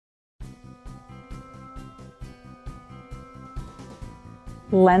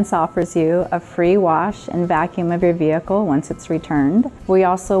Lent offers you a free wash and vacuum of your vehicle once it's returned. We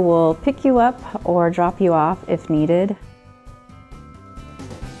also will pick you up or drop you off if needed.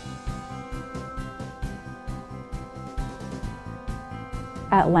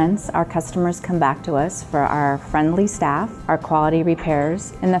 At Lent, our customers come back to us for our friendly staff, our quality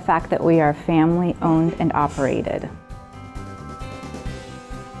repairs, and the fact that we are family owned and operated.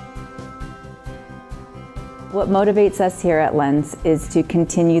 What motivates us here at Lent is to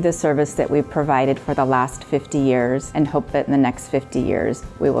continue the service that we've provided for the last 50 years and hope that in the next 50 years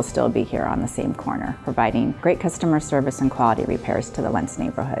we will still be here on the same corner, providing great customer service and quality repairs to the Lent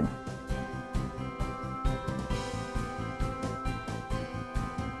neighborhood.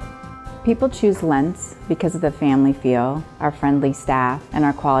 People choose Lent because of the family feel, our friendly staff, and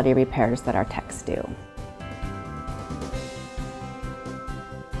our quality repairs that our techs do.